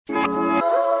Hello,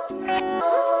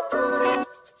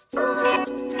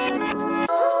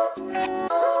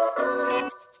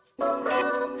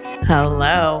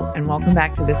 and welcome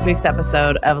back to this week's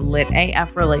episode of Lit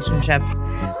AF Relationships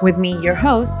with me, your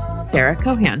host, Sarah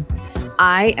Cohan.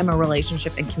 I am a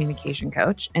relationship and communication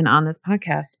coach, and on this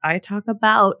podcast, I talk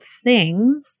about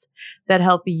things that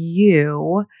help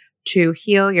you to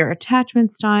heal your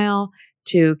attachment style,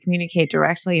 to communicate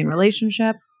directly in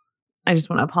relationship. I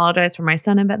just want to apologize for my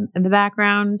son in the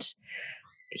background.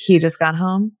 He just got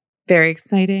home. Very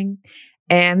exciting.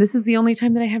 And this is the only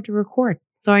time that I have to record.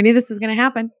 So I knew this was going to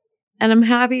happen. And I'm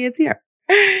happy it's here.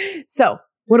 So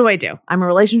what do? I'm a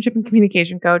relationship and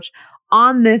communication coach.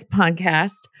 On this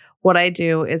podcast, what I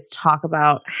do is talk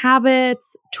about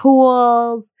habits,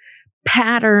 tools,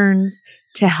 patterns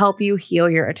to help you heal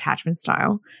your attachment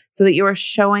style so that you are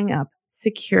showing up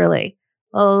securely,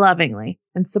 lovingly,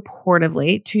 and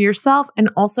supportively to yourself and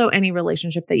also any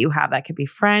relationship that you have. That could be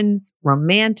friends,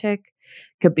 romantic,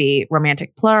 could be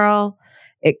romantic plural.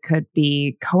 It could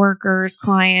be coworkers,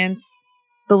 clients.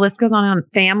 The list goes on.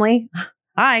 Family.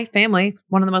 Hi, family.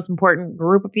 One of the most important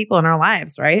group of people in our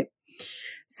lives, right?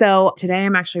 So today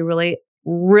I'm actually really,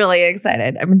 really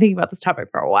excited. I've been thinking about this topic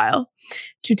for a while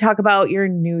to talk about your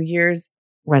New Year's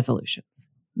resolutions.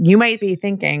 You might be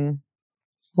thinking,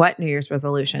 what New Year's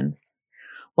resolutions?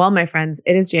 Well, my friends,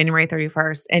 it is January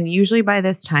 31st. And usually by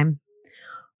this time,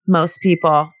 most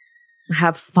people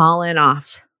have fallen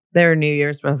off their New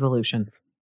Year's resolutions.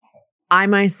 I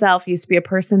myself used to be a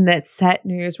person that set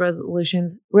New Year's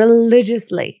resolutions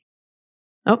religiously.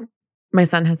 Oh, my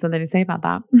son has something to say about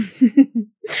that.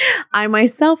 I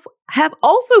myself have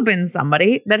also been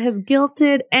somebody that has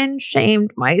guilted and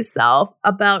shamed myself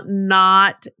about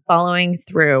not following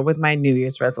through with my New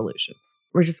Year's resolutions.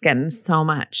 We're just getting so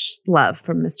much love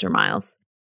from Mr. Miles.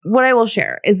 What I will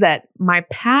share is that my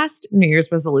past New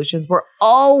Year's resolutions were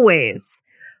always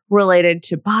related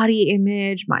to body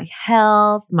image, my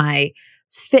health, my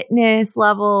fitness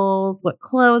levels, what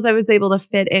clothes I was able to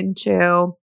fit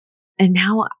into. And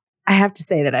now I have to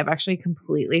say that I've actually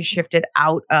completely shifted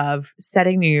out of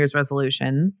setting New Year's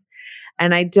resolutions.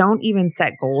 And I don't even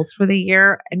set goals for the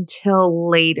year until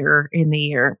later in the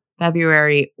year,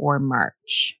 February or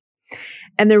March.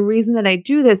 And the reason that I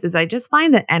do this is I just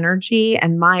find that energy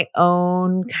and my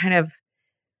own kind of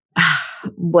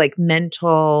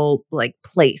mental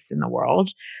place in the world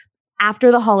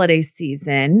after the holiday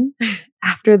season,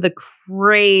 after the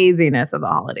craziness of the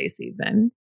holiday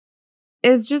season,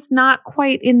 is just not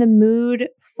quite in the mood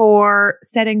for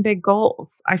setting big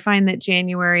goals. I find that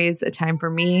January is a time for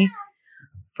me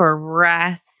for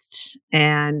rest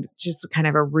and just kind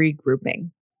of a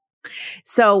regrouping.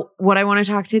 So what I want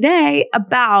to talk today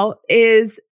about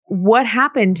is what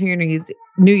happened to your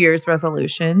New Year's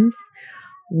resolutions,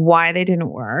 why they didn't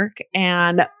work,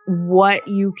 and what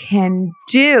you can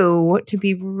do to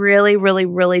be really, really,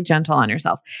 really gentle on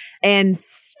yourself and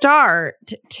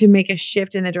start to make a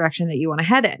shift in the direction that you want to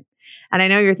head in. And I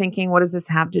know you're thinking, what does this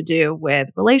have to do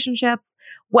with relationships?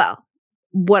 Well,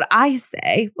 what I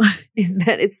say is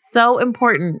that it's so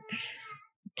important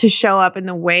to show up in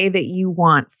the way that you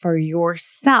want for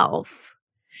yourself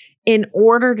in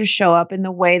order to show up in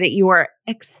the way that you are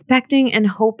expecting and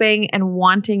hoping and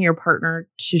wanting your partner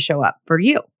to show up for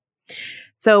you.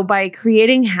 So by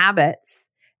creating habits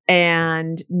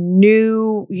and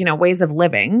new, ways of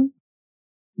living,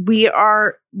 we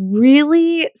are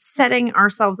really setting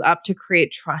ourselves up to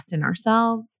create trust in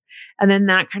ourselves. And then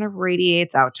that kind of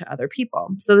radiates out to other people.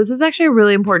 So this is actually a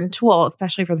really important tool,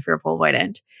 especially for the fearful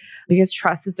avoidant, because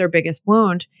trust is their biggest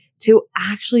wound, to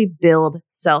actually build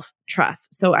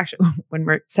self-trust. So actually, when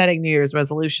we're setting New Year's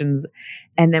resolutions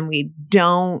and then we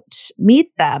don't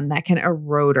meet them, that can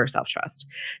erode our self-trust.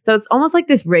 So it's almost like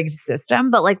this rigged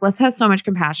system, but let's have so much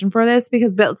compassion for this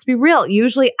because let's be real,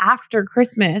 usually after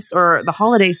Christmas or the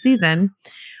holiday season,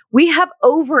 we have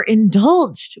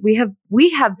overindulged. We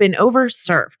have been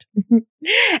overserved.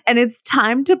 And it's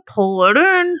time to pull it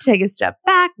in, take a step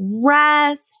back,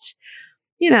 rest,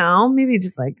 maybe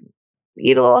just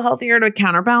eat a little healthier to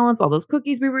counterbalance all those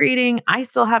cookies we were eating. I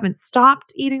still haven't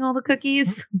stopped eating all the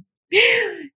cookies.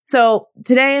 So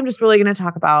today I'm just really going to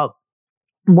talk about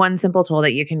one simple tool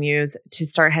that you can use to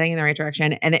start heading in the right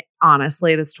direction. And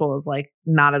honestly, this tool is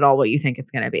not at all what you think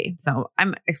it's going to be. So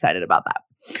I'm excited about that.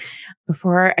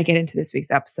 Before I get into this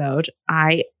week's episode,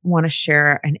 I want to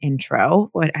share an intro.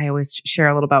 What I always share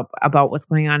a little about what's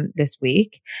going on this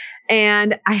week.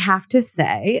 And I have to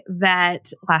say that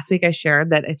last week I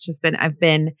shared that I've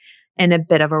been in a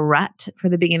bit of a rut for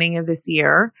the beginning of this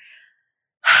year.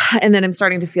 And then I'm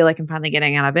starting to feel like I'm finally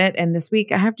getting out of it. And this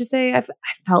week, I have to say, I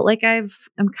felt like I'm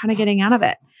kind of getting out of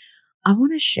it. I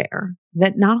want to share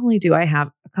that not only do I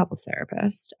have a couples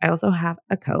therapist, I also have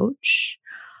a coach.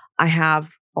 I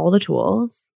have all the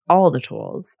tools, all the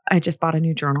tools. I just bought a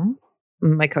new journal.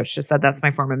 My coach just said that's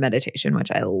my form of meditation,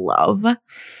 which I love.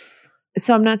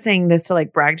 So I'm not saying this to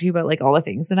like brag to you about like all the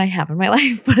things that I have in my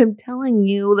life, but I'm telling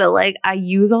you that like I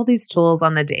use all these tools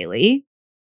on the daily,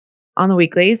 on the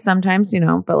weekly, sometimes,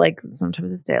 but like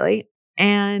sometimes it's daily.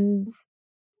 And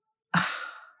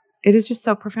it is just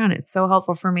so profound. It's so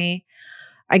helpful for me.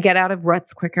 I get out of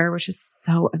ruts quicker, which is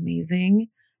so amazing.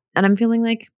 And I'm feeling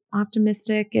like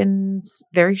optimistic and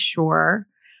very sure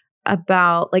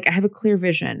about like I have a clear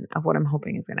vision of what I'm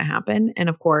hoping is going to happen. And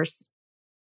of course,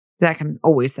 that can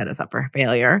always set us up for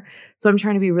failure. So I'm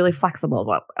trying to be really flexible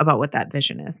about what that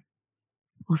vision is.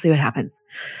 We'll see what happens.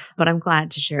 But I'm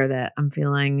glad to share that I'm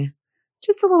feeling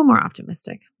just a little more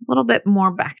optimistic, a little bit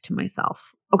more back to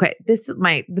myself. Okay,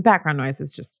 the background noise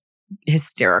is just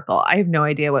hysterical. I have no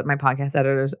idea what my podcast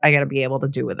editors, I got to be able to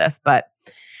do with this, but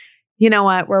you know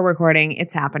what? We're recording.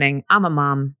 It's happening. I'm a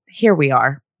mom. Here we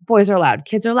are. Boys are loud.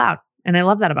 Kids are loud. And I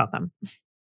love that about them.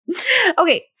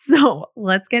 Okay, so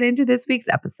let's get into this week's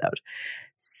episode.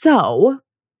 So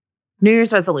New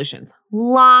Year's resolutions,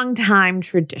 long time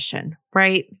tradition,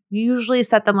 right? Usually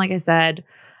set them, like I said,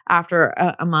 after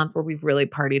a month where we've really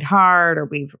partied hard or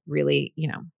we've really,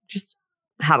 just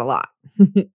had a lot.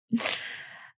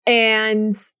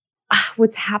 And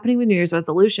what's happening with New Year's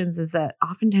resolutions is that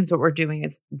oftentimes what we're doing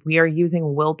is we are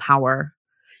using willpower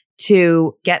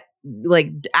to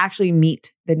actually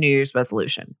meet the New Year's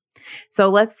resolution. So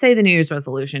let's say the New Year's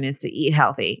resolution is to eat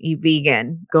healthy, eat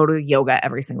vegan, go to yoga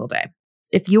every single day.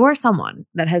 If you are someone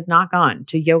that has not gone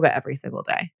to yoga every single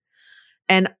day,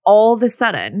 and all of a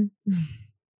sudden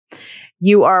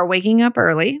you are waking up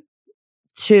early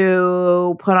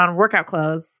to put on workout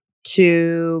clothes,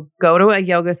 to go to a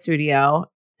yoga studio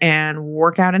and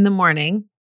work out in the morning,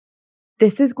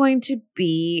 this is going to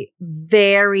be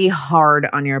very hard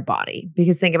on your body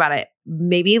because think about it.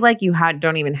 Maybe like you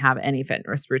don't even have any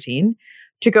fitness routine.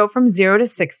 To go from 0 to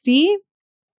 60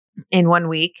 in 1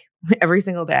 week, every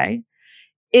single day,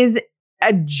 is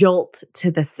a jolt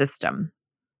to the system.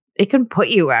 It can put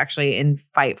you actually in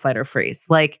fight, flight, or freeze.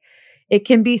 Like it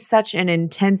can be such an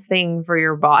intense thing for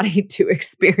your body to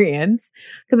experience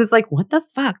because it's like, what the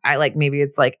fuck? Maybe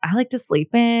it's like, I like to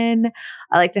sleep in.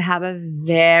 I like to have a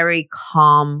very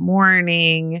calm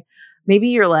morning. Maybe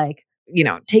you're like,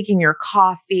 taking your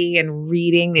coffee and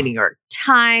reading the New York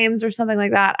Times or something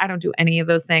like that. I don't do any of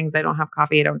those things. I don't have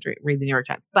coffee. I don't read the New York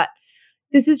Times. But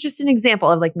this is just an example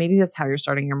of like, maybe that's how you're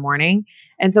starting your morning.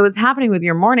 And so what's happening with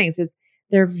your mornings is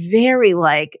they're very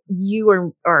like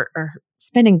you are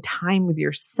spending time with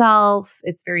yourself.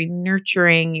 It's very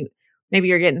nurturing. Maybe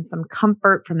you're getting some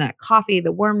comfort from that coffee,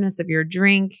 the warmness of your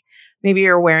drink. Maybe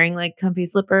you're wearing like comfy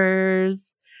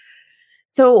slippers.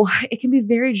 So it can be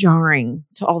very jarring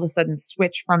to all of a sudden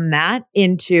switch from that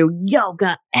into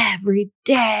yoga every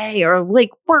day or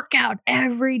like workout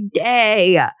every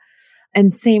day.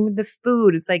 And same with the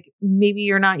food. It's like maybe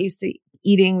you're not used to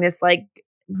eating this like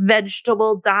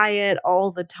vegetable diet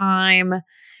all the time.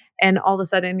 And all of a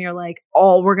sudden you're like,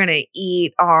 all we're going to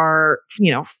eat are,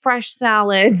 fresh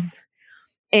salads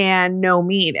and no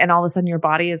meat. And all of a sudden your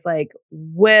body is like,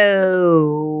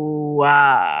 whoa,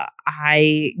 I'm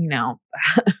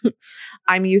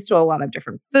used to a lot of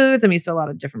different foods. I'm used to a lot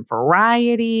of different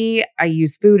variety. I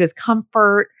use food as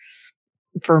comfort.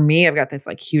 For me, I've got this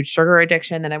like huge sugar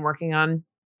addiction that I'm working on.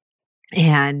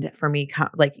 And for me,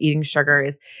 like eating sugar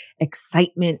is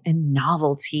excitement and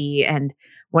novelty. And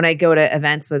when I go to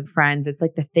events with friends, it's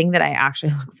like the thing that I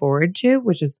actually look forward to,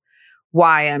 which is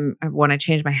why I want to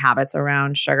change my habits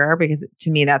around sugar, because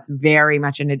to me, that's very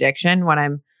much an addiction. When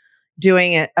I'm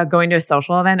doing it, going to a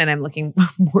social event and I'm looking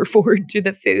more forward to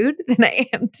the food than I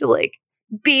am to like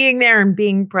being there and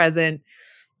being present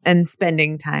and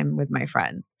spending time with my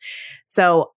friends.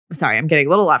 So sorry, I'm getting a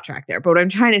little off track there. But what I'm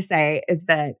trying to say is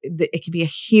that it can be a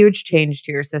huge change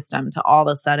to your system to all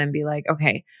of a sudden be like,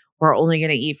 okay, we're only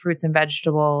going to eat fruits and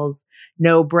vegetables,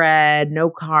 no bread, no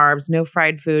carbs, no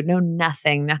fried food, no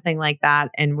nothing like that.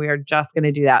 And we are just going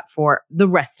to do that for the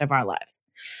rest of our lives.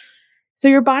 So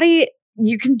your body,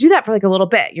 you can do that for like a little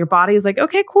bit. Your body is like,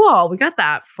 okay, cool. We got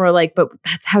that for like, but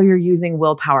that's how you're using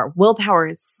willpower. Willpower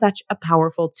is such a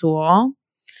powerful tool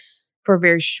for a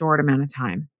very short amount of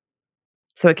time.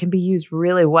 So it can be used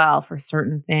really well for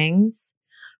certain things,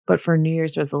 but for New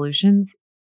Year's resolutions,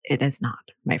 it is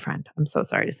not, my friend. I'm so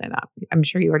sorry to say that. I'm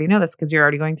sure you already know this because you're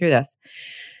already going through this.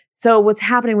 So what's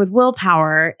happening with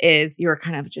willpower is you're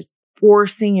kind of just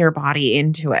forcing your body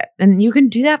into it. And you can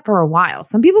do that for a while.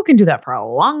 Some people can do that for a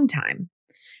long time,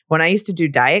 When I used to do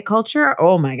diet culture,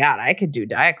 oh my God, I could do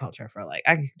diet culture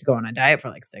I could go on a diet for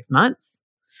like 6 months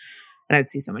and I'd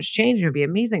see so much change. And it would be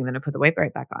amazing. Then I put the weight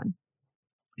right back on.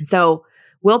 So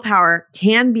willpower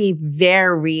can be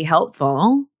very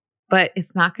helpful, but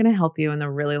it's not going to help you in the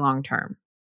really long term.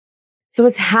 So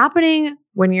what's happening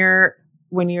when you're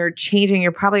changing,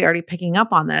 you're probably already picking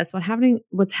up on this.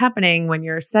 What's happening when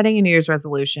you're setting a New Year's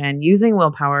resolution, using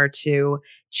willpower to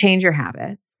change your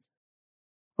habits?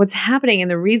 What's happening,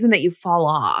 and the reason that you fall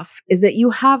off, is that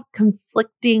you have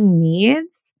conflicting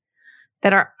needs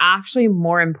that are actually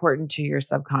more important to your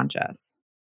subconscious.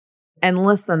 And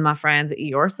listen, my friends,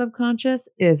 your subconscious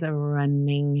is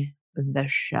running the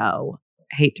show.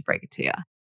 I hate to break it to you.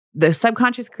 The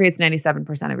subconscious creates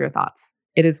 97% of your thoughts.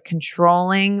 It is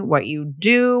controlling what you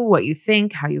do, what you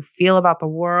think, how you feel about the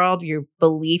world, your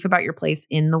belief about your place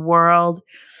in the world,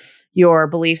 your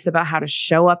beliefs about how to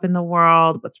show up in the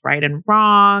world, what's right and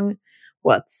wrong,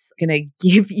 what's going to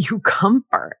give you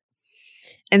comfort.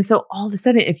 And so all of a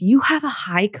sudden, if you have a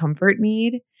high comfort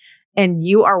need and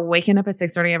you are waking up at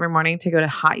 6:30 every morning to go to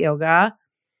hot yoga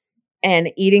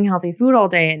and eating healthy food all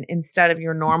day and instead of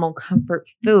your normal comfort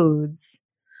foods,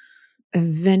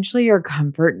 eventually your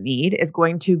comfort need is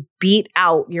going to beat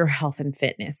out your health and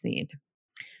fitness need.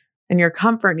 And your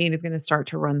comfort need is going to start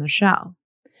to run the show.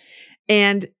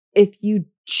 And if you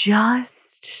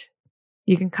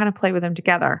can kind of play with them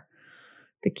together.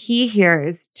 The key here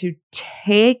is to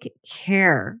take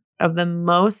care of the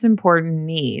most important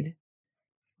need.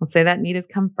 Let's say that need is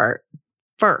comfort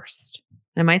first.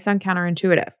 It might sound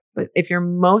counterintuitive, but if your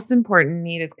most important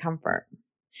need is comfort,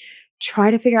 try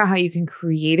to figure out how you can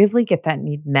creatively get that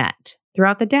need met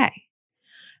throughout the day.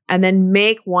 And then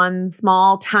make one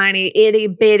small, tiny, itty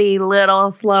bitty little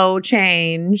slow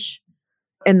change.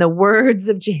 In the words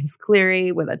of James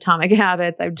Cleary with Atomic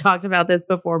Habits, I've talked about this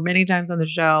before many times on the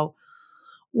show.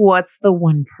 What's the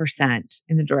 1%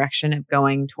 in the direction of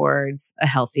going towards a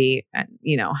healthy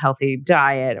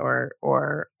diet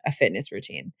or a fitness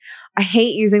routine? I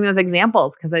hate using those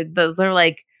examples because those are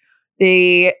like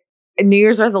the New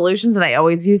Year's resolutions that I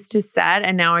always used to set.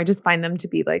 And now I just find them to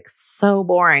be like so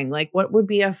boring. Like, what would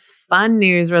be a fun New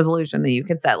Year's resolution that you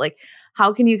could set? Like,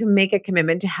 how can you make a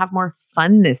commitment to have more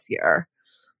fun this year?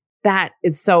 That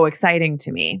is so exciting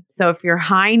to me. So if your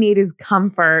high need is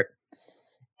comfort,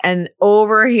 and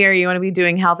over here, you want to be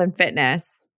doing health and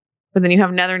fitness, but then you have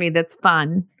another need that's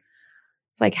fun.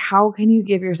 It's like, how can you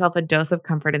give yourself a dose of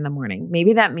comfort in the morning?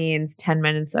 Maybe that means 10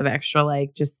 minutes of extra,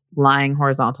 like just lying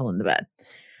horizontal in the bed.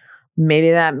 Maybe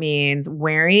that means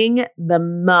wearing the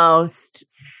most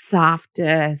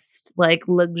softest, like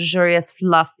luxurious,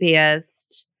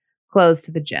 fluffiest clothes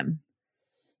to the gym.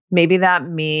 Maybe that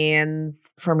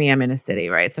means, for me, I'm in a city,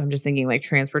 right? So I'm just thinking like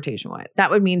transportation-wise. That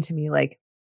would mean to me like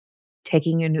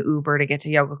taking an Uber to get to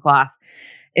yoga class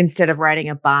instead of riding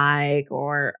a bike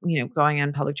or, going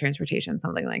on public transportation,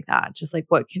 something like that. Just like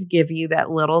what could give you that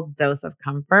little dose of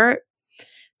comfort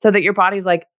so that your body's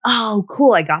like, oh,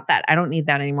 cool, I got that. I don't need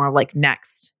that anymore. Like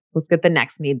next, let's get the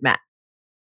next need met.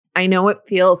 I know it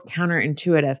feels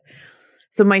counterintuitive.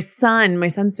 So my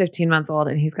son's 15 months old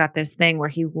and he's got this thing where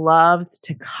he loves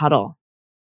to cuddle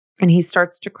and he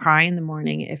starts to cry in the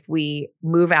morning if we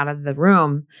move out of the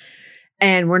room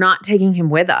and we're not taking him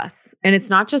with us. And it's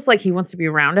not just like he wants to be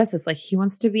around us. It's like he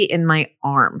wants to be in my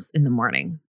arms in the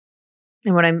morning.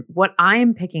 And what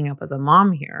I'm picking up as a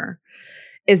mom here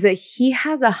is that he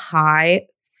has a high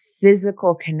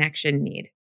physical connection need,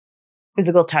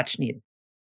 physical touch need.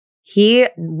 He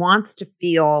wants to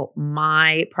feel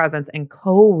my presence and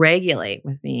co-regulate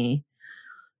with me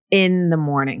in the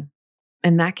morning.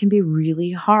 And that can be really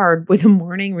hard with a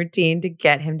morning routine to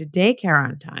get him to daycare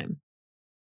on time.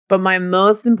 But my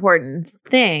most important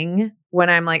thing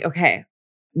when I'm like, okay,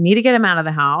 need to get him out of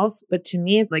the house. But to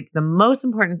me, it's like the most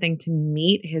important thing to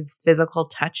meet his physical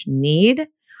touch need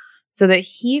so that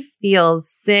he feels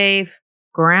safe,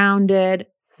 grounded,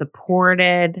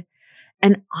 supported.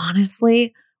 And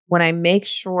honestly, when I make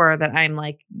sure that I'm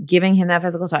like giving him that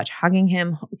physical touch, hugging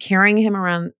him, carrying him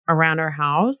around our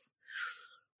house,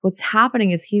 what's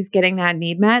happening is he's getting that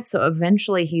need met. So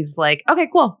eventually he's like, okay,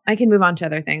 cool. I can move on to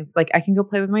other things. Like I can go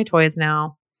play with my toys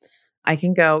now. I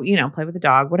can go, play with the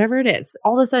dog, whatever it is.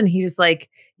 All of a sudden he just like,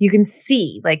 you can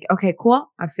see like, okay,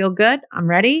 cool. I feel good. I'm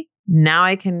ready. Now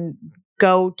I can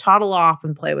go toddle off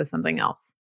and play with something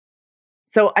else.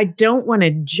 So I don't want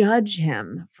to judge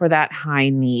him for that high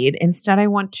need. Instead, I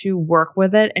want to work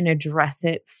with it and address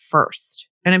it first.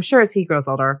 And I'm sure as he grows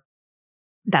older,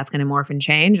 that's going to morph and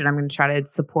change. And I'm going to try to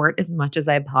support as much as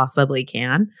I possibly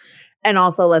can. And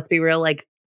also, let's be real, like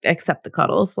accept the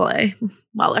cuddles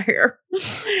while they're here.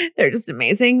 They're just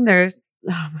amazing. Oh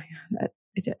my God,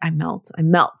 I melt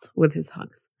with his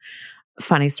hugs.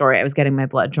 Funny story. I was getting my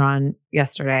blood drawn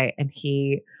yesterday and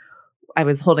I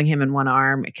was holding him in one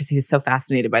arm because he was so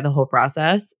fascinated by the whole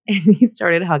process. And he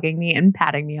started hugging me and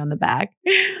patting me on the back.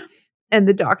 And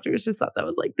the doctors just thought that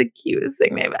was like the cutest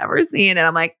thing they've ever seen. And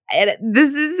I'm like,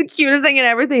 this is the cutest thing I've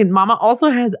ever seen. Mama also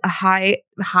has a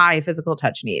high physical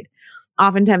touch need.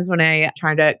 Oftentimes when I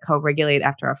try to co-regulate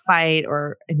after a fight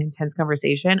or an intense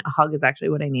conversation, a hug is actually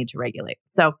what I need to regulate.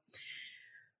 So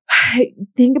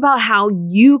think about how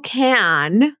you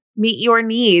can meet your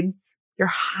needs, your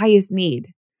highest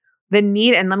need. The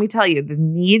need, and let me tell you, the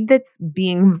need that's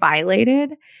being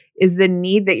violated is the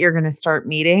need that you're going to start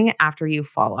meeting after you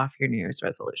fall off your New Year's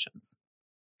resolutions.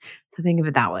 So think of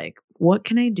it that way. Like, what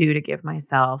can I do to give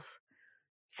myself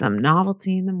some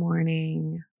novelty in the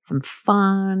morning, some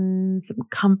fun, some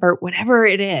comfort, whatever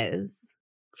it is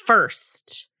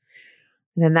first?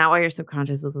 And then that way your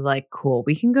subconscious is like, cool,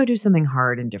 we can go do something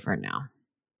hard and different now.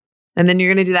 And then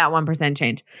you're going to do that 1%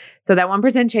 change. So that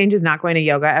 1% change is not going to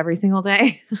yoga every single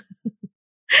day.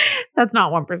 That's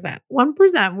not 1%.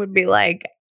 1% would be like,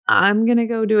 I'm going to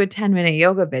go do a 10-minute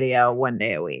yoga video one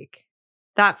day a week.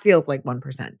 That feels like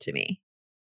 1% to me.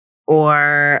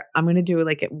 Or I'm going to do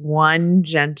like one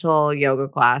gentle yoga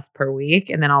class per week,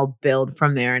 and then I'll build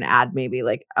from there and add maybe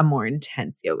like a more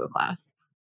intense yoga class.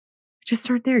 Just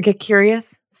start there, get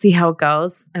curious, see how it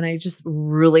goes. And I just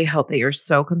really hope that you're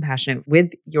so compassionate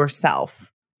with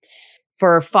yourself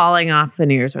for falling off the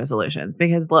New Year's resolutions.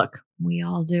 Because look, we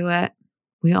all do it.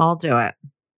 We all do it.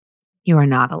 You are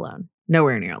not alone.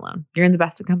 Nowhere near alone. You're in the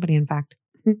best of company, in fact.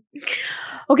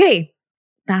 Okay,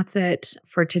 that's it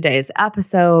for today's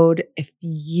episode. If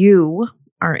you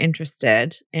are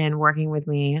interested in working with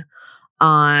me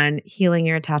on healing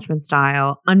your attachment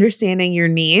style, understanding your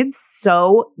needs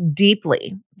so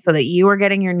deeply so that you are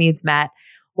getting your needs met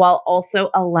while also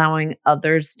allowing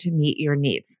others to meet your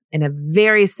needs in a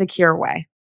very secure way,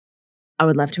 I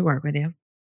would love to work with you.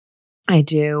 I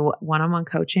do one-on-one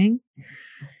coaching.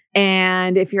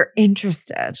 And if you're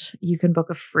interested, you can book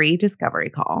a free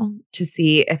discovery call to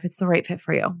see if it's the right fit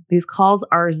for you. These calls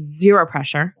are zero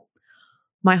pressure.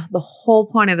 The whole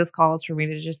point of this call is for me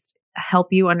to just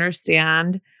help you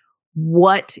understand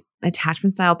what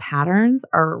attachment style patterns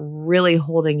are really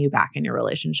holding you back in your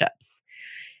relationships.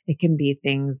 It can be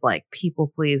things like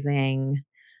people pleasing,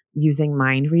 using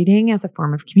mind reading as a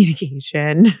form of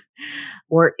communication,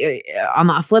 or on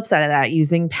the flip side of that,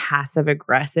 using a passive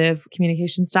aggressive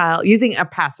communication style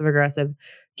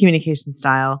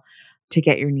to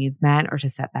get your needs met or to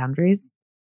set boundaries.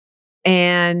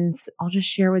 And I'll just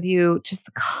share with you just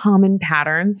the common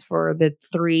patterns for the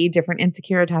 3 different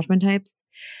insecure attachment types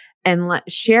and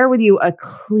share with you a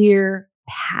clear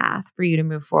path for you to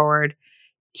move forward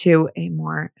to a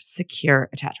more secure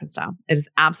attachment style. It is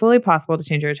absolutely possible to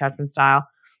change your attachment style.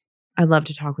 I'd love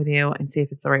to talk with you and see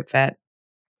if it's the right fit.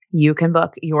 You can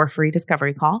book your free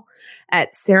discovery call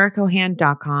at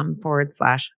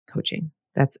sarahcohan.com/coaching.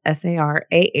 That's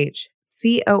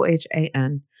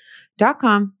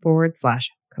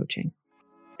sarahcohan.com/coaching.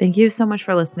 Thank you so much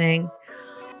for listening.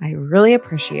 I really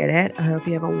appreciate it. I hope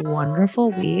you have a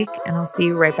wonderful week, and I'll see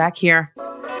you right back here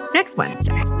next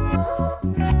Wednesday.